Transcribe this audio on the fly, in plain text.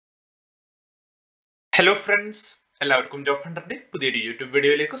Hello friends, എല്ലാവർക്കും ജോബ്ഹണ്ടറിന്റെ പുതിയൊരു YouTube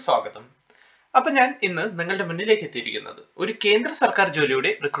വീഡിയോയിലേക്ക് സ്വാഗതം. അപ്പോൾ ഞാൻ ഇന്ന് നിങ്ങളുടെ മുന്നിലേക്ക് എത്തിയിരിക്കുന്നത് ഒരു കേന്ദ്ര സർക്കാർ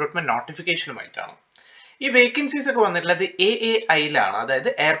ജോലിയുടെ റിക്രൂട്ട്മെന്റ് നോട്ടിഫിക്കേഷനുമായിട്ടാണ്. ഈ വേക്കൻസീസ് ഒക്കെ വന്നിട്ടുള്ളത് AAIലാണ്, അതായത്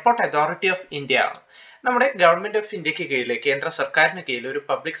എയർപോർട്ട് അതോറിറ്റി ഓഫ് ഇന്ത്യ ആണ്. നമ്മുടെ ഗവൺമെന്റ് ഓഫ് ഇന്ത്യക്ക് കീഴിലെ കേന്ദ്ര സർക്കാരിന് കീഴിലെ ഒരു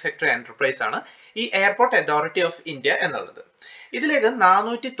പബ്ലിക് സെക്ടർ എന്റർപ്രൈസ് ആണ് ഈ എയർപോർട്ട് അതോറിറ്റി ഓഫ് ഇന്ത്യ എന്നുള്ളത്. ഇതിലേക്ക്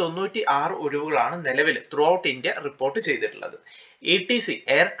 496 ഒഴിവുകളാണ് നിലവിൽ ത്രൂ ഔട്ട് ഇന്ത്യ റിപ്പോർട്ട് ചെയ്തിട്ടുള്ളത്. ATC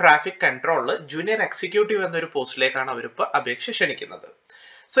എയർ ട്രാഫിക് കൺട്രോളിൽ ജൂനിയർ എക്സിക്യൂട്ടീവ് എന്നൊരു പോസ്റ്റിലേക്കാണ് അവരിപ്പോൾ അപേക്ഷ ക്ഷണിക്കുന്നത്.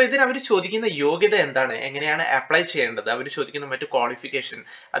 സോ ഇതിന് അവർ ചോദിക്കുന്ന യോഗ്യത എന്താണ്, എങ്ങനെയാണ് അപ്ലൈ ചെയ്യേണ്ടത്, അവർ ചോദിക്കുന്ന മറ്റു ക്വാളിഫിക്കേഷൻ,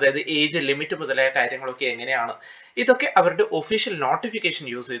 അതായത് ഏജ് ലിമിറ്റ് മുതലായ കാര്യങ്ങളൊക്കെ എങ്ങനെയാണ്, ഇതൊക്കെ അവരുടെ ഒഫീഷ്യൽ നോട്ടിഫിക്കേഷൻ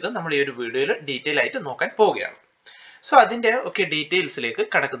യൂസ് ചെയ്ത് നമ്മൾ ഈ ഒരു വീഡിയോയിൽ ഡീറ്റെയിൽ ആയിട്ട് നോക്കാൻ പോവുകയാണ്. സോ അതിൻ്റെ ഒക്കെ ഡീറ്റെയിൽസിലേക്ക്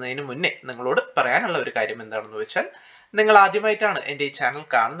കടക്കുന്നതിന് മുന്നേ നിങ്ങളോട് പറയാനുള്ള ഒരു കാര്യം എന്താണെന്ന് വെച്ചാൽ, നിങ്ങൾ ആദ്യമായിട്ടാണ് എൻ്റെ ഈ ചാനൽ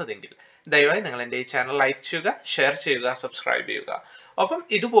കാണുന്നതെങ്കിൽ ദയവായി നിങ്ങൾ എൻ്റെ ഈ ചാനൽ ലൈക്ക് ചെയ്യുക, ഷെയർ ചെയ്യുക, സബ്സ്ക്രൈബ് ചെയ്യുക. ഒപ്പം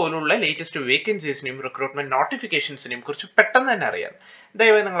ഇതുപോലുള്ള ലേറ്റസ്റ്റ് വേക്കൻസീസിനെയും റിക്രൂട്ട്മെന്റ് നോട്ടിഫിക്കേഷൻസിനെയും കുറിച്ച് പെട്ടെന്ന് തന്നെ അറിയാൻ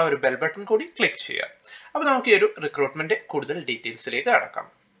ദയവായി നിങ്ങൾ ഒരു ബെൽ ബട്ടൺ കൂടി ക്ലിക്ക് ചെയ്യുക. അപ്പോൾ നമുക്ക് ഈ ഒരു റിക്രൂട്ട്മെന്റ് കൂടുതൽ ഡീറ്റെയിൽസിലേക്ക് കടക്കാം.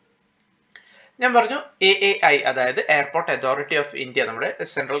 ഞാൻ പറഞ്ഞു AAI, അതായത് എയർപോർട്ട് അതോറിറ്റി ഓഫ് ഇന്ത്യ, നമ്മുടെ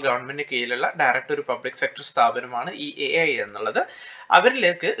സെൻട്രൽ ഗവൺമെന്റിന് കീഴിലുള്ള ഡയറക്റ്റ് ഒരു പബ്ലിക് സെക്ടർ സ്ഥാപനമാണ് ഈ AAI എന്നുള്ളത്.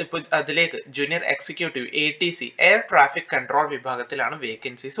 അതിലേക്ക് junior executive ATC air traffic control വിഭാഗത്തിലാണ്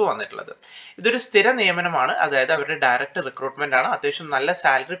വേക്കൻസീസ് വന്നിട്ടുള്ളത്. ഇതൊരു സ്ഥിര നിയമനമാണ്, അതായത് അവരുടെ ഡയറക്റ്റ് റിക്രൂട്ട്മെന്റ് ആണ്. അത്യാവശ്യം നല്ല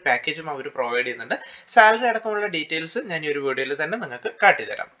സാലറി പാക്കേജും അവർ പ്രൊവൈഡ് ചെയ്യുന്നുണ്ട്. സാലറി അടക്കമുള്ള ഡീറ്റെയിൽസ് ഞാൻ ഈ ഒരു വീഡിയോയിൽ തന്നെ നിങ്ങൾക്ക്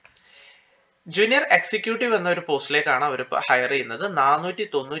കാട്ടിത്തരാം. ജൂനിയർ എക്സിക്യൂട്ടീവ് എന്നൊരു പോസ്റ്റിലേക്കാണ് അവർ ഹയർ ചെയ്യുന്നത്.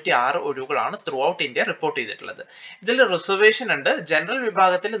 496 ഒഴിവുകളാണ് ത്രൂ ഔട്ട് ഇന്ത്യ റിപ്പോർട്ട് ചെയ്തിട്ടുള്ളത്. ഇതിൽ റിസർവേഷൻ ഉണ്ട്. ജനറൽ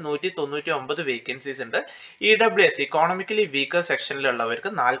വിഭാഗത്തിൽ 199 വേക്കൻസീസ് ഉണ്ട്. EWS economically weaker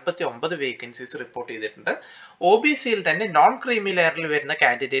സെക്ഷനിലുള്ളവർക്ക് 49 vacancies report ചെയ്തിട്ടുണ്ട്. OBCയിൽ തന്നെ നോൺ ക്രീമി ലെയറിൽ വരുന്ന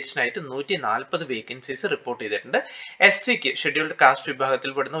കാൻഡിഡേറ്റ്സിനായിട്ട് 140 വേക്കൻസീസ് റിപ്പോർട്ട് ചെയ്തിട്ടുണ്ട്. SCക്ക് ഷെഡ്യൂൾഡ് കാസ്റ്റ്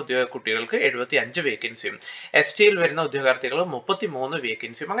വിഭാഗത്തിൽ പെടുന്ന കുട്ടികൾക്ക് 75 വേക്കൻസിയും STയിൽ വരുന്ന ഉദ്യോഗാർത്ഥികൾ 33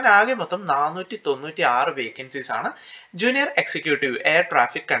 വേക്കൻസിയും, അങ്ങനെ ആകെ മൊത്തം 496 വേക്കൻസീസ് ആണ് junior executive air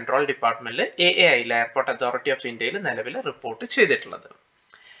traffic control ഡിപ്പാർട്ട്മെന്റിൽ AAI എയർപോർട്ട് അതോറിറ്റി ഓഫ് ഇന്ത്യയിൽ നിലവിൽ റിപ്പോർട്ട് ചെയ്തിട്ടുള്ളത്.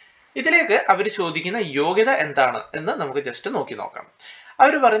 ഇതിലേക്ക് അവർ ചോദിക്കുന്ന യോഗ്യത എന്താണ് എന്ന് നമുക്ക് ജസ്റ്റ് നോക്കി നോക്കാം.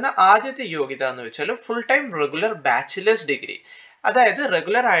 അവർ പറയുന്ന ആദ്യത്തെ യോഗ്യത എന്ന് വെച്ചാൽ full time regular bachelor's degree, അതായത്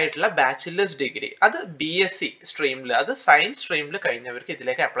റെഗുലർ ആയിട്ടുള്ള ബാച്ചിലേഴ്സ് ഡിഗ്രി, അത് BSc സ്ട്രീമിൽ, അത് സയൻസ് സ്ട്രീമിൽ കഴിഞ്ഞവർക്ക്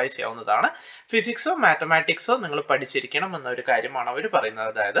ഇതിലേക്ക് അപ്ലൈ ചെയ്യാവുന്നതാണ്. ഫിസിക്സോ മാത്തമാറ്റിക്സോ നിങ്ങൾ പഠിച്ചിരിക്കണം എന്നൊരു കാര്യമാണ് അവർ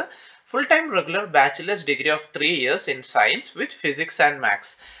പറയുന്നത്. അതായത് full time regular bachelor's degree of 3 years in science with physics and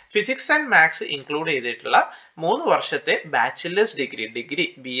maths. Physics and maths include ചെയ്തിട്ടുള്ള 3 വർഷത്തെ ബാച്ചിലേഴ്സ് ഡിഗ്രി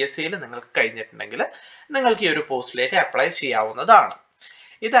BScയിൽ നിങ്ങൾക്ക് കഴിഞ്ഞിട്ടുണ്ടെങ്കിൽ നിങ്ങൾക്ക് ഈ ഒരു പോസ്റ്റിലേക്ക് അപ്ലൈ ചെയ്യാവുന്നതാണ്.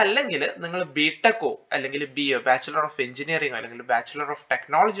 ഇതല്ലെങ്കിൽ നിങ്ങൾ BTechോ അല്ലെങ്കിൽ BO ബാച്ചിലർ ഓഫ് എഞ്ചിനീയറിംഗോ അല്ലെങ്കിൽ ബാച്ചിലർ ഓഫ്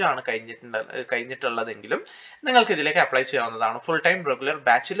ടെക്നോളജി ആണ് കഴിഞ്ഞിട്ടുള്ളതെങ്കിലും നിങ്ങൾക്ക് ഇതിലേക്ക് അപ്ലൈ ചെയ്യാവുന്നതാണ്. Full time regular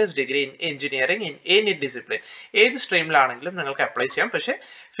bachelor's degree in engineering in any discipline, ഏത് സ്ട്രീമിലാണെങ്കിലും നിങ്ങൾക്ക് അപ്ലൈ ചെയ്യാം. പക്ഷേ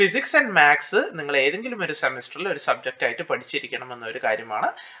ഫിസിക്സ് ആൻഡ് മാത്സ് നിങ്ങൾ ഏതെങ്കിലും ഒരു സെമിസ്റ്ററിൽ ഒരു സബ്ജക്റ്റ് ആയിട്ട് പഠിച്ചിരിക്കണം എന്നൊരു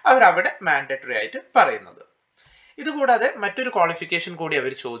കാര്യമാണ് അവർ അവിടെ മാൻഡേറ്ററി ആയിട്ട് പറയുന്നത്. ഇതുകൂടാതെ മറ്റൊരു ക്വാളിഫിക്കേഷൻ കൂടി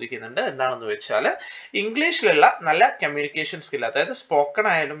അവർ ചോദിക്കുന്നുണ്ട്. എന്താണെന്ന് വെച്ചാൽ ഇംഗ്ലീഷിലുള്ള നല്ല കമ്മ്യൂണിക്കേഷൻ സ്കിൽ, അതായത് സ്പോക്കൺ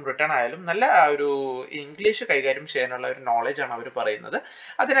ആയാലും റിട്ടൺ ആയാലും നല്ല ഒരു ഇംഗ്ലീഷ് കൈകാര്യം ചെയ്യാനുള്ള ഒരു നോളജ് ആണ് അവർ പറയുന്നത്.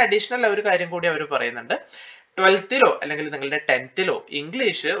 അതിന് അഡീഷണൽ ഒരു കാര്യം കൂടി അവർ പറയുന്നുണ്ട്. 12th അല്ലെങ്കിൽ നിങ്ങളുടെ 10th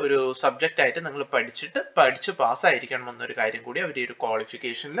ഇംഗ്ലീഷ് ഒരു സബ്ജക്റ്റ് ആയിട്ട് നിങ്ങൾ പഠിച്ച് പാസ്സായിരിക്കണം എന്നൊരു കാര്യം കൂടി അവർ ഈ ഒരു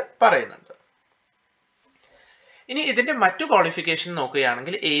ക്വാളിഫിക്കേഷനിൽ പറയുന്നുണ്ട്. ഇനി ഇതിന്റെ മറ്റു ക്വാളിഫിക്കേഷൻ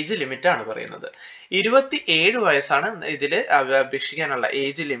നോക്കുകയാണെങ്കിൽ ഏജ് ലിമിറ്റ് ആണ് പറയുന്നത്. 27 വയസ്സാണ് ഇതിൽ അപേക്ഷിക്കാനുള്ള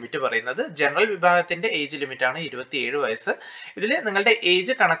ഏജ് ലിമിറ്റ് പറയുന്നത്. ജനറൽ വിഭാഗത്തിന്റെ ഏജ് ലിമിറ്റ് ആണ് 27 വയസ്സ്. ഇതിൽ നിങ്ങളുടെ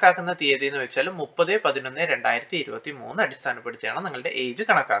ഏജ് കണക്കാക്കുന്ന തീയതി എന്ന് വെച്ചാൽ 30/11/2023 അടിസ്ഥാനപ്പെടുത്തിയാണ് നിങ്ങളുടെ ഏജ്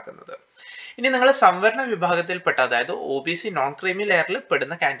കണക്കാക്കുന്നത്. ഇനി നിങ്ങൾ സംവരണ വിഭാഗത്തിൽപ്പെട്ട, അതായത് OBC നോൺ ക്രീമി ലെയറിൽ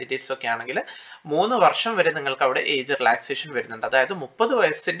പെടുന്ന കാൻഡിഡേറ്റ്സ് ഒക്കെ ആണെങ്കിൽ 3 വർഷം വരെ നിങ്ങൾക്ക് അവിടെ ഏജ് റിലാക്സേഷൻ വരുന്നുണ്ട്. അതായത് 30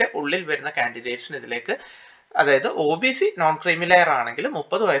 വയസ്സിന്റെ ഉള്ളിൽ വരുന്ന കാൻഡിഡേറ്റ്സിന് ഇതിലേക്ക്, അതായത് OBC നോൺ ക്രീമി ലെയർ ആണെങ്കിൽ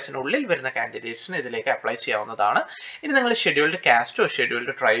 30 വയസ്സിനുള്ളിൽ വരുന്ന കാൻഡിഡേറ്റ്സിന് ഇതിലേക്ക് അപ്ലൈ ചെയ്യാവുന്നതാണ്. ഇനി നിങ്ങൾ ഷെഡ്യൂൾഡ് കാസ്റ്റോ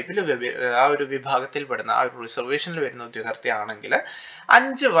ഷെഡ്യൂൾഡ് ട്രൈബിൽ ആ ഒരു വിഭാഗത്തിൽ പെടുന്ന ആ ഒരു റിസർവേഷനിൽ വരുന്ന ഉദ്യോഗാർത്ഥി ആണെങ്കിൽ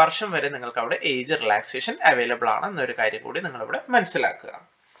 5 വർഷം വരെ നിങ്ങൾക്ക് അവിടെ ഏജ് റിലാക്സേഷൻ അവൈലബിൾ ആണ് എന്നൊരു കാര്യം കൂടി നിങ്ങളിവിടെ മനസ്സിലാക്കുക.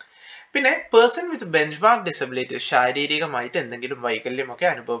 പിന്നെ പേഴ്സൺ വിത്ത് ബെഞ്ച്മാർക്ക് ഡിസബിലിറ്റി, ശാരീരികമായിട്ട് എന്തെങ്കിലും വൈകല്യമൊക്കെ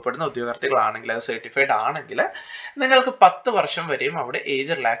അനുഭവപ്പെടുന്ന ഉദ്യോഗാർത്ഥികളാണെങ്കിൽ, അത് സർട്ടിഫൈഡ് ആണെങ്കിൽ നിങ്ങൾക്ക് 10 വർഷം വരെയും അവിടെ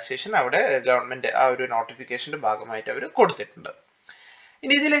ഏജ് റിലാക്സേഷൻ അവിടെ ഗവൺമെന്റ് ആ ഒരു നോട്ടിഫിക്കേഷന്റെ ഭാഗമായിട്ട് അവർ കൊടുത്തിട്ടുണ്ട്.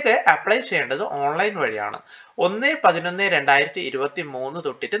 ഇനി ഇതിലേക്ക് അപ്ലൈ ചെയ്യേണ്ടത് ഓൺലൈൻ വഴിയാണ്. 1/11/2023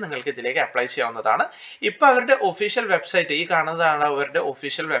 തൊട്ടിട്ട് നിങ്ങൾക്ക് ഇതിലേക്ക് അപ്ലൈ ചെയ്യാവുന്നതാണ്. ഇപ്പോൾ അവരുടെ ഒഫീഷ്യൽ വെബ്സൈറ്റ് ഈ കാണുന്നതാണ് അവരുടെ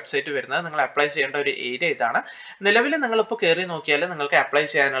ഒഫീഷ്യൽ വെബ്സൈറ്റ് വരുന്നത്. നിങ്ങൾ അപ്ലൈ ചെയ്യേണ്ട ഒരു ഏരിയ ഇതാണ്. നിലവിൽ നിങ്ങളിപ്പോൾ കയറി നോക്കിയാൽ നിങ്ങൾക്ക് അപ്ലൈ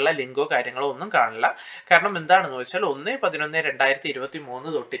ചെയ്യാനുള്ള ലിങ്കോ കാര്യങ്ങളോ ഒന്നും കാണില്ല. കാരണം എന്താണെന്ന് വെച്ചാൽ 1/11/2023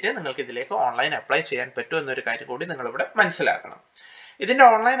 തൊട്ടിട്ട് നിങ്ങൾക്ക് ഇതിലേക്ക് ഓൺലൈൻ അപ്ലൈ ചെയ്യാൻ പറ്റും എന്നൊരു കാര്യം കൂടി നിങ്ങളിവിടെ മനസ്സിലാക്കണം. ഇതിന്റെ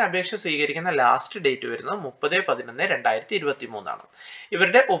ഓൺലൈൻ അപേക്ഷ സ്വീകരിക്കുന്ന ലാസ്റ്റ് ഡേറ്റ് വരുന്നത് 30/11/2023 ആണ്.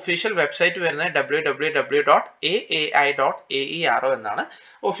 ഇവരുടെ ഒഫീഷ്യൽ വെബ്സൈറ്റ് വരുന്നത് www.aai.aero എന്നാണ്.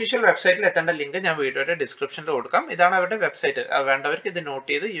 ഒഫീഷ്യൽ വെബ്സൈറ്റിൽ എത്തേണ്ട ലിങ്ക് ഞാൻ വീഡിയോയുടെ ഡിസ്ക്രിപ്ഷനിൽ കൊടുക്കാം. ഇതാണ് അവരുടെ വെബ്സൈറ്റ്. വേണ്ടവർക്ക് ഇത് നോട്ട്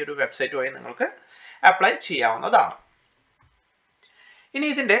ചെയ്ത് ഈ ഒരു വെബ്സൈറ്റ് വഴി നിങ്ങൾക്ക് അപ്ലൈ ചെയ്യാവുന്നതാണ്. ഇനി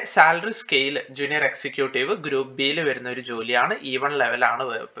ഇതിന്റെ salary scale junior executive group ബിയിൽ വരുന്ന ഒരു ജോലിയാണ്. E1 ലെവലാണ്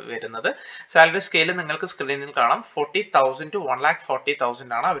വരുന്നത്. സാലറി സ്കെയിൽ നിങ്ങൾക്ക് സ്ക്രീനിൽ കാണാം. 40,000 to 1,40,000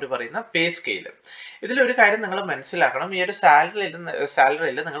 ആണ് അവർ പറയുന്ന പേ സ്കെയിൽ. ഇതിലൊരു കാര്യം നിങ്ങൾ മനസ്സിലാക്കണം. ഈ ഒരു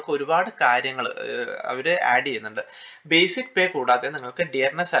സാലറിയിൽ നിങ്ങൾക്ക് ഒരുപാട് കാര്യങ്ങൾ അവർ ആഡ് ചെയ്യുന്നുണ്ട്. ബേസിക് പേ കൂടാതെ നിങ്ങൾക്ക്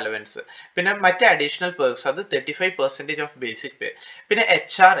ഡിയർനെസ് അലവൻസ്, പിന്നെ മറ്റ് അഡീഷണൽ പേഴ്സ്, അത് 35% ഓഫ് ബേസിക് പേ, പിന്നെ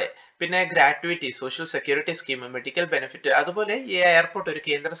HRA, പിന്നെ gratuity, social security scheme, medical benefit, അതുപോലെ ഈ എയർപോർട്ട് ഒരു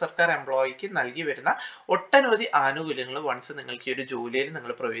കേന്ദ്ര സർക്കാർ എംപ്ലോയിക്ക് നൽകി വരുന്ന ഒട്ടനവധി ആനുകൂല്യങ്ങൾ വൺസ് നിങ്ങൾക്ക് ഈ ഒരു ജോലിയിൽ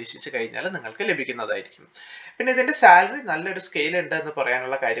നിങ്ങൾ പ്രവേശിച്ചു കഴിഞ്ഞാൽ നിങ്ങൾക്ക് ലഭിക്കുന്നതായിരിക്കും. പിന്നെ ഇതിന്റെ സാലറി നല്ലൊരു സ്കെയിൽ ഉണ്ട് എന്ന്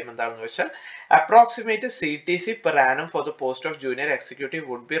പറയാനുള്ള കാര്യം എന്താണെന്ന് വെച്ചാൽ approximate CTC per annum for the post of junior executive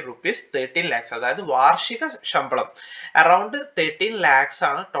would be ₹13 lakhs. അതായത് വാർഷിക ശമ്പളം അറൌണ്ട് 13 lakhs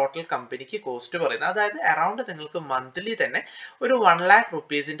ആണ് ടോട്ടൽ കമ്പനിക്ക് കോസ്റ്റ് പറയുന്നത്. അതായത് അറൌണ്ട് നിങ്ങൾക്ക് മന്ത്ലി തന്നെ ഒരു 1 lakh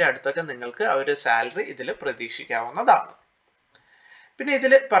rupeesന്റെ അടുത്തൊക്കെ നിങ്ങൾക്ക് ആ ഒരു സാലറി ഇതിൽ പ്രതീക്ഷിക്കാവുന്നതാണ്. പിന്നെ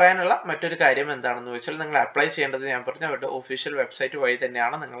ഇതിൽ പറയാനുള്ള മറ്റൊരു കാര്യം എന്താണെന്ന് വെച്ചാൽ നിങ്ങൾ അപ്ലൈ ചെയ്യേണ്ടത് ഞാൻ പറഞ്ഞു അവരുടെ ഒഫീഷ്യൽ വെബ്സൈറ്റ് വഴി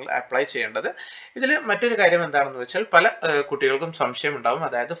തന്നെയാണ് നിങ്ങൾ അപ്ലൈ ചെയ്യേണ്ടത്. ഇതിൽ മറ്റൊരു കാര്യം എന്താണെന്ന് വെച്ചാൽ പല കുട്ടികൾക്കും സംശയം ഉണ്ടാവും.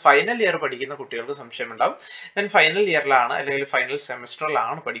 അതായത് ഫൈനൽ ഇയർ പഠിക്കുന്ന കുട്ടികൾക്ക് സംശയം ഉണ്ടാവും. ഞാൻ ഫൈനൽ ഇയറിലാണ് അല്ലെങ്കിൽ ഫൈനൽ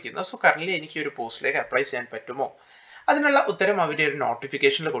സെമസ്റ്ററിലാണ് പഠിക്കുന്നത്. സോ കറന്റ് എനിക്ക് ഒരു പോസ്റ്റിലേക്ക് അപ്ലൈ ചെയ്യാൻ പറ്റുമോ? അതിനുള്ള ഉത്തരം അവരുടെ ഒരു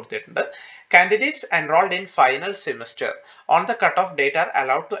നോട്ടിഫിക്കേഷനിൽ കൊടുത്തിട്ടുണ്ട്. Candidates enrolled in final semester on the cut off date are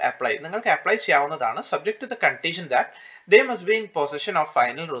allowed to apply. നിങ്ങൾക്ക് അപ്ലൈ ചെയ്യാവുന്നതാണ്. Subject to the condition that they must be in possession of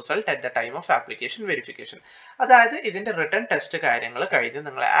final result at the time of application verification. അതായത് ഇതിന്റെ return test കാര്യങ്ങൾ കഴിഞ്ഞ്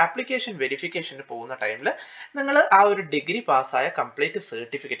നിങ്ങൾ application വെരിഫിക്കേഷന് പോകുന്ന ടൈമിൽ നിങ്ങൾ ആ ഒരു ഡിഗ്രി പാസ്സായ കംപ്ലീറ്റ്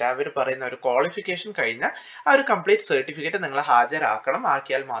സർട്ടിഫിക്കറ്റ്, അവർ പറയുന്ന ഒരു ക്വാളിഫിക്കേഷൻ കഴിഞ്ഞ ആ ഒരു കംപ്ലീറ്റ് സർട്ടിഫിക്കറ്റ് നിങ്ങൾ ഹാജരാക്കണം.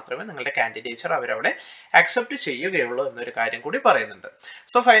 ആക്കിയാൽ മാത്രമേ നിങ്ങളുടെ കാൻഡിഡേച്ചർ അവരവിടെ അക്സെപ്റ്റ് ചെയ്യുകയുള്ളൂ എന്നൊരു കാര്യം കൂടി പറയുന്നുണ്ട്.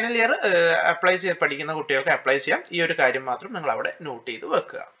 സോ ഫൈനൽ ഇയർ അപ്ലൈ ചെയ്ത് പഠിക്കുന്ന കുട്ടികൾക്ക് അപ്ലൈ ചെയ്യാം. ഈ ഒരു കാര്യം മാത്രം നിങ്ങൾ അവിടെ നോട്ട് ചെയ്ത്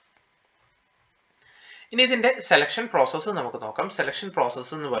വെക്കുക. ഇനി ഇതിന്റെ സെലക്ഷൻ പ്രോസസ്സ് നമുക്ക് നോക്കാം. സെലക്ഷൻ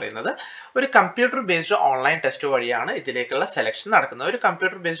പ്രോസസ്സ് എന്ന് പറയുന്നത് ഒരു കമ്പ്യൂട്ടർ ബേസ്ഡ് ഓൺലൈൻ ടെസ്റ്റ് വഴിയാണ് ഇതിലേക്കുള്ള സെലക്ഷൻ നടക്കുന്നത്. ഒരു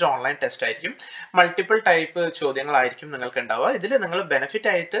കമ്പ്യൂട്ടർ ബേസ്ഡ് ഓൺലൈൻ ടെസ്റ്റ് ആയിരിക്കും. മൾട്ടിപ്പിൾ ടൈപ്പ് ചോദ്യങ്ങളായിരിക്കും നിങ്ങൾക്ക് ഉണ്ടാവുക. ഇതിൽ നിങ്ങൾ ബെനിഫിറ്റ്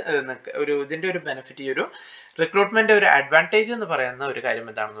ആയിട്ട് ഇതിന്റെ ഒരു ബെനിഫിറ്റ്, ഈ ഒരു റിക്രൂട്ട്മെന്റ് ഒരു അഡ്വാൻറ്റേജ് എന്ന് പറയുന്ന ഒരു കാര്യം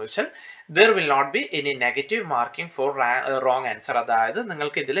എന്താണെന്ന് വെച്ചാൽ there will not be any negative marking for wrong answer. അതായത്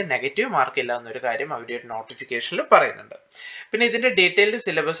നിങ്ങൾക്ക് ഇതിൽ നെഗറ്റീവ് മാർക്ക് ഇല്ല എന്നൊരു കാര്യം അവരുടെ ഒരു നോട്ടിഫിക്കേഷനിൽ പറയുന്നുണ്ട്. പിന്നെ ഇതിന്റെ ഡീറ്റെയിൽഡ്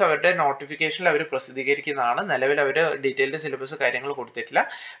സിലബസ് അവരുടെ നോട്ടിഫിക്കേഷനിൽ അവർ പ്രസിദ്ധീകരിക്കുന്നതാണ്. നിലവിൽ അവർ ഡീറ്റെയിൽഡ് സിലബസ് കാര്യങ്ങൾ കൊടുത്തിട്ടില്ല.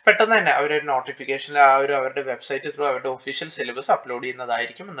 പെട്ടെന്ന് തന്നെ അവരൊരു നോട്ടിഫിക്കേഷനിൽ അവരുടെ വെബ്സൈറ്റ് ത്രൂ അവരുടെ ഒഫീഷ്യൽ സിലബസ് അപ്ലോഡ്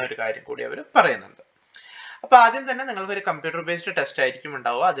ചെയ്യുന്നതായിരിക്കും എന്നൊരു കാര്യം കൂടി അവർ പറയുന്നുണ്ട്. അപ്പോൾ ആദ്യം തന്നെ നിങ്ങൾക്ക് ഒരു കമ്പ്യൂട്ടർ ബേസ്ഡ് ടെസ്റ്റ് ആയിരിക്കും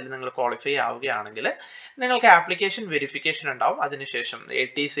ഉണ്ടാവുക. അതിൽ നിങ്ങൾ ക്വാളിഫൈ ആവുകയാണെങ്കിൽ നിങ്ങൾക്ക് ആപ്ലിക്കേഷൻ വെരിഫിക്കേഷൻ ഉണ്ടാവും. അതിനുശേഷം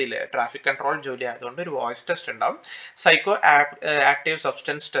ATCയിൽ ട്രാഫിക് കൺട്രോൾ ജോലി ആയതുകൊണ്ട് ഒരു വോയിസ് ടെസ്റ്റ് ഉണ്ടാവും. സൈക്കോ ആക്റ്റീവ്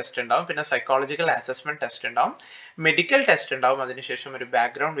സബ്സ്റ്റൻസ് ടെസ്റ്റ് ഉണ്ടാവും. പിന്നെ സൈക്കോളജിക്കൽ അസസ്മെന്റ് ടെസ്റ്റ് ഉണ്ടാവും. മെഡിക്കൽ ടെസ്റ്റ് ഉണ്ടാവും. അതിനുശേഷം ഒരു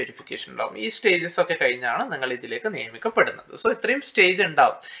ബാക്ക്ഗ്രൗണ്ട് വെരിഫിക്കേഷൻ ഉണ്ടാവും. ഈ സ്റ്റേജസ് ഒക്കെ കഴിഞ്ഞാണ് നിങ്ങൾ ഇതിലേക്ക് നിയമിക്കപ്പെടുന്നത്. സോ ഇത്രയും സ്റ്റേജ്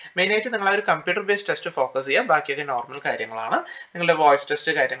ഉണ്ടാവും. മെയിനായിട്ട് നിങ്ങൾ ആ ഒരു കമ്പ്യൂട്ടർ ബേസ്ഡ് ടെസ്റ്റ് ഫോക്കസ് ചെയ്യുക. ബാക്കിയൊക്കെ നോർമൽ കാര്യങ്ങളാണ്. നിങ്ങളുടെ വോയിസ്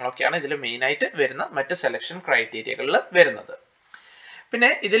ടെസ്റ്റ് കാര്യങ്ങളൊക്കെയാണ് ഇതിൽ മെയിനായിട്ട് വരുന്ന മറ്റ് സെലക്ഷൻ ക്രൈറ്റീരിയകളിൽ വരുന്നത്. പിന്നെ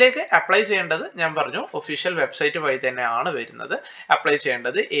ഇതിലേക്ക് അപ്ലൈ ചെയ്യേണ്ടത് ഞാൻ പറഞ്ഞു ഒഫീഷ്യൽ വെബ്സൈറ്റ് വഴി തന്നെയാണ് വരുന്നത്. അപ്ലൈ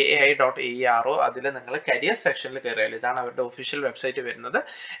ചെയ്യേണ്ടത് AAI.aero. അതിൽ നിങ്ങൾ കരിയർ സെക്ഷനിൽ കയറിയാൽ, ഇതാണ് അവരുടെ ഒഫീഷ്യൽ വെബ്സൈറ്റ് വരുന്നത്.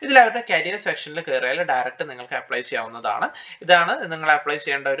 ഇതിൽ അവരുടെ കരിയർ സെക്ഷനിൽ കയറിയാൽ ഡയറക്റ്റ് നിങ്ങൾക്ക് അപ്ലൈ ചെയ്യാവുന്നതാണ്. ഇതാണ് നിങ്ങൾ അപ്ലൈ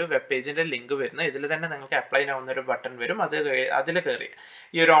ചെയ്യേണ്ട ഒരു വെബ് പേജിന്റെ ലിങ്ക് വരുന്നത്. ഇതിൽ തന്നെ നിങ്ങൾക്ക് അപ്ലൈ ആവുന്ന ഒരു ബട്ടൺ വരും. അതിൽ കയറി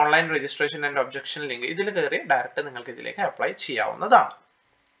ഈ ഒരു online registration and objection link ഇതിൽ കയറി ഡയറക്റ്റ് നിങ്ങൾക്ക് ഇതിലേക്ക് അപ്ലൈ ചെയ്യാവുന്നതാണ്.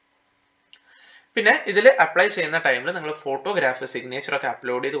 പിന്നെ ഇതിൽ അപ്ലൈ ചെയ്യുന്ന ടൈമിൽ നിങ്ങൾ ഫോട്ടോഗ്രാഫ്, സിഗ്നേച്ചർ ഒക്കെ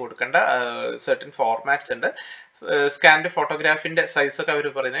അപ്ലോഡ് ചെയ്ത് കൊടുക്കേണ്ട സർട്ടൻ ഫോർമാറ്റ്സ് ഉണ്ട്. സ്കാൻഡ് ഫോട്ടോഗ്രാഫിന്റെ സൈസ് ഒക്കെ അവർ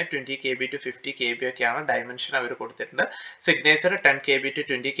പറയുന്നത് 20 KB to 50 KB ഒക്കെയാണ് ഡയമെൻഷൻ അവർ കൊടുത്തിട്ടുണ്ട്. സിഗ്നേച്ചർ 10 KB to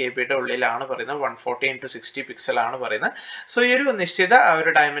 20 KB ഉള്ളിലാണ് പറയുന്നത്. 140x60 പിക്സൽ ആണ് പറയുന്നത്. സോ ഈ ഒരു നിശ്ചിത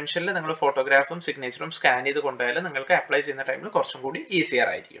ഒരു ഡയമെൻഷനിൽ നിങ്ങൾ ഫോട്ടോഗ്രാഫും സിഗ്നേച്ചറും സ്കാൻ ചെയ്ത് കൊണ്ടുപോയാൽ നിങ്ങൾക്ക് അപ്ലൈ ചെയ്യുന്ന ടൈമിൽ കുറച്ചും കൂടി ഈസിയർ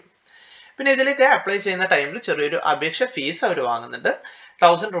ആയിരിക്കും. പിന്നെ ഇതിലേക്ക് അപ്ലൈ ചെയ്യുന്ന ടൈമിൽ ചെറിയൊരു അപേക്ഷ ഫീസ് അവർ വാങ്ങുന്നുണ്ട്.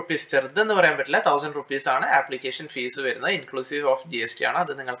 1000 rupees ചെറുതെന്ന് പറയാൻ പറ്റില്ല, 1000 rupees ആണ് ആപ്ലിക്കേഷൻ ഫീസ് വരുന്നത്, ഇൻക്ലൂസീവ് ഓഫ് GST ആണ്.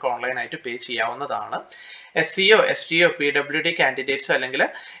 അത് നിങ്ങൾക്ക് ഓൺലൈനായിട്ട് പേ ചെയ്യാവുന്നതാണ്. SCO, STO, PWD കാൻഡിഡേറ്റ്സോ അല്ലെങ്കിൽ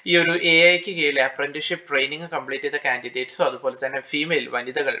ഈ ഒരു AIക്ക് കീഴിൽ അപ്രന്റീസ്ഷിപ്പ് ട്രെയിനിങ് കംപ്ലീറ്റ് ചെയ്ത കാൻഡിഡേറ്റ്സോ അതുപോലെ തന്നെ ഫീമെയിൽ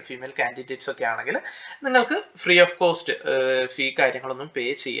കാൻഡിഡേറ്റ്സ് ഒക്കെ ആണെങ്കിൽ നിങ്ങൾക്ക് ഫ്രീ ഓഫ് കോസ്റ്റ് ഫീ കാര്യങ്ങളൊന്നും പേ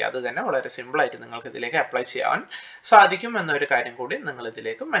ചെയ്യാതെ തന്നെ വളരെ സിമ്പിൾ ആയിട്ട് നിങ്ങൾക്ക് ഇതിലേക്ക് അപ്ലൈ ചെയ്യാൻ സാധിക്കും എന്നൊരു കാര്യം കൂടി നിങ്ങൾ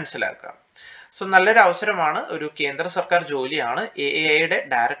ഇതിലേക്ക് മനസ്സിലാക്കുക. സോ നല്ലൊരു അവസരമാണ്, ഒരു കേന്ദ്ര സർക്കാർ ജോലിയാണ്, AAIയുടെ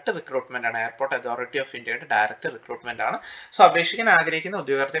ഡയറക്റ്റ് റിക്രൂട്ട്മെന്റ് ആണ്, എയർപോർട്ട് അതോറിറ്റി ഓഫ് ഇന്ത്യയുടെ ഡയറക്റ്റ് റിക്രൂട്ട്മെന്റ് ആണ്. സോ അപേക്ഷിക്കാൻ ആഗ്രഹിക്കുന്ന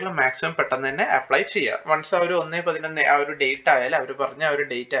ഉദ്യോഗാർത്ഥികൾ മാക്സിമം പെട്ടെന്ന് തന്നെ അപ്ലൈ ചെയ്യുക. വൺസ് ആ ഒരു 1/11 ആ ഒരു ഡേറ്റ് ആയാലും അവർ പറഞ്ഞ ആ ഒരു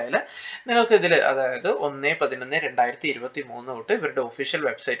ഡേറ്റ് ആയാലും നിങ്ങൾക്ക് ഇതിൽ, അതായത് 1/11/2023 തൊട്ട് ഇവരുടെ ഒഫീഷ്യൽ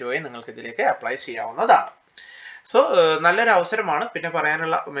വെബ്സൈറ്റ് വഴി നിങ്ങൾക്ക് ഇതിലേക്ക് അപ്ലൈ ചെയ്യാവുന്നതാണ്. സോ നല്ലൊരു അവസരമാണ്. പിന്നെ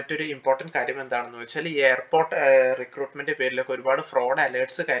പറയാനുള്ള മറ്റൊരു ഇമ്പോർട്ടൻറ്റ് കാര്യം എന്താണെന്ന് വെച്ചാൽ ഈ എയർപോർട്ട് റിക്രൂട്ട്മെന്റ് പേരിലൊക്കെ ഒരുപാട് ഫ്രോഡ്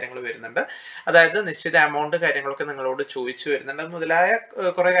അലേർട്സ് കാര്യങ്ങൾ വരുന്നുണ്ട്. അതായത് നിശ്ചിത എമൗണ്ട് കാര്യങ്ങളൊക്കെ നിങ്ങളോട് ചോദിച്ചു വരുന്നുണ്ട് മുതലായ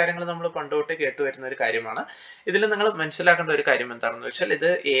കുറെ കാര്യങ്ങൾ നമ്മൾ പണ്ട് തൊട്ടേ കേട്ടു വരുന്ന ഒരു കാര്യമാണ്. ഇതിൽ നിങ്ങൾ മനസ്സിലാക്കേണ്ട ഒരു കാര്യം എന്താണെന്ന് വെച്ചാൽ ഇത്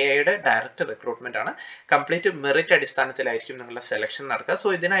AAIയുടെ ഡയറക്റ്റ് റിക്രൂട്ട്മെന്റ് ആണ്. കംപ്ലീറ്റ് മെറിറ്റ് അടിസ്ഥാനത്തിലായിരിക്കും നിങ്ങളുടെ സെലക്ഷൻ നടക്കുക. സോ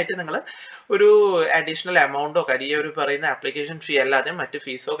ഇതിനായിട്ട് നിങ്ങൾ ഒരു അഡീഷണൽ എമൗണ്ടോ ഒരു പറയുന്ന ആപ്ലിക്കേഷൻ ഫീ അല്ലാതെ മറ്റ്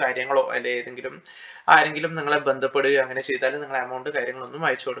ഫീസോ കാര്യങ്ങളോ അല്ലെങ്കിൽ ആരെങ്കിലും നിങ്ങളെ ബന്ധപ്പെടുകയോ അങ്ങനെ ചെയ്താൽ നിങ്ങൾ എമൗണ്ട് കാര്യങ്ങളൊന്നും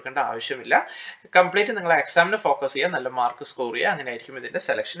അയച്ചു കൊടുക്കേണ്ട ആവശ്യമില്ല. കംപ്ലീറ്റ് നിങ്ങൾ എക്സാമിന് ഫോക്കസ് ചെയ്യുക, നല്ല മാർക്ക് സ്കോർ ചെയ്യുക, അങ്ങനെ ആയിരിക്കും ഇതിന്റെ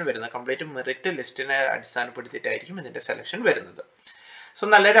സെലക്ഷൻ വരുന്നത്. കംപ്ലീറ്റ് മെറിറ്റ് ലിസ്റ്റിനെ അടിസ്ഥാനപ്പെടുത്തിയിട്ടായിരിക്കും ഇതിന്റെ സെലക്ഷൻ വരുന്നത്. സോ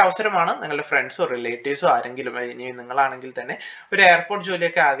നല്ലൊരു അവസരമാണ്. നിങ്ങളുടെ ഫ്രണ്ട്സോ റിലേറ്റീവ്സോ ആരെങ്കിലും, ഇനി നിങ്ങളാണെങ്കിൽ തന്നെ ഒരു എയർപോർട്ട്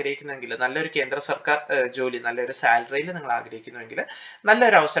ജോലിയൊക്കെ ആഗ്രഹിക്കുന്നെങ്കിൽ, നല്ലൊരു കേന്ദ്ര സർക്കാർ ജോലി നല്ലൊരു സാലറിയിൽ നിങ്ങൾ ആഗ്രഹിക്കുന്നുവെങ്കിൽ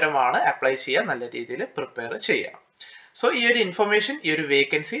നല്ലൊരു അവസരമാണ്. അപ്ലൈ ചെയ്യുക, നല്ല രീതിയിൽ പ്രിപ്പയർ ചെയ്യുക. സോ ഈ ഒരു ഇൻഫർമേഷൻ, ഈ ഒരു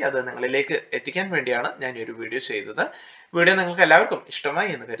വേക്കൻസി അത് നിങ്ങളിലേക്ക് എത്തിക്കാൻ വേണ്ടിയാണ് ഞാൻ ഈ ഒരു വീഡിയോ ചെയ്തത്. വീഡിയോ നിങ്ങൾക്ക് എല്ലാവർക്കും ഇഷ്ടമായി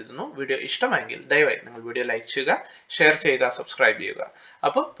എന്ന് കരുതുന്നു. വീഡിയോ ഇഷ്ടമായെങ്കിൽ ദയവായി നിങ്ങൾ വീഡിയോ ലൈക്ക് ചെയ്യുക, ഷെയർ ചെയ്യുക, സബ്സ്ക്രൈബ് ചെയ്യുക.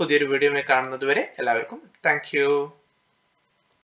 അപ്പോൾ പുതിയൊരു വീഡിയോയിൽ കാണുന്നത് വരെ എല്ലാവർക്കും താങ്ക് യു.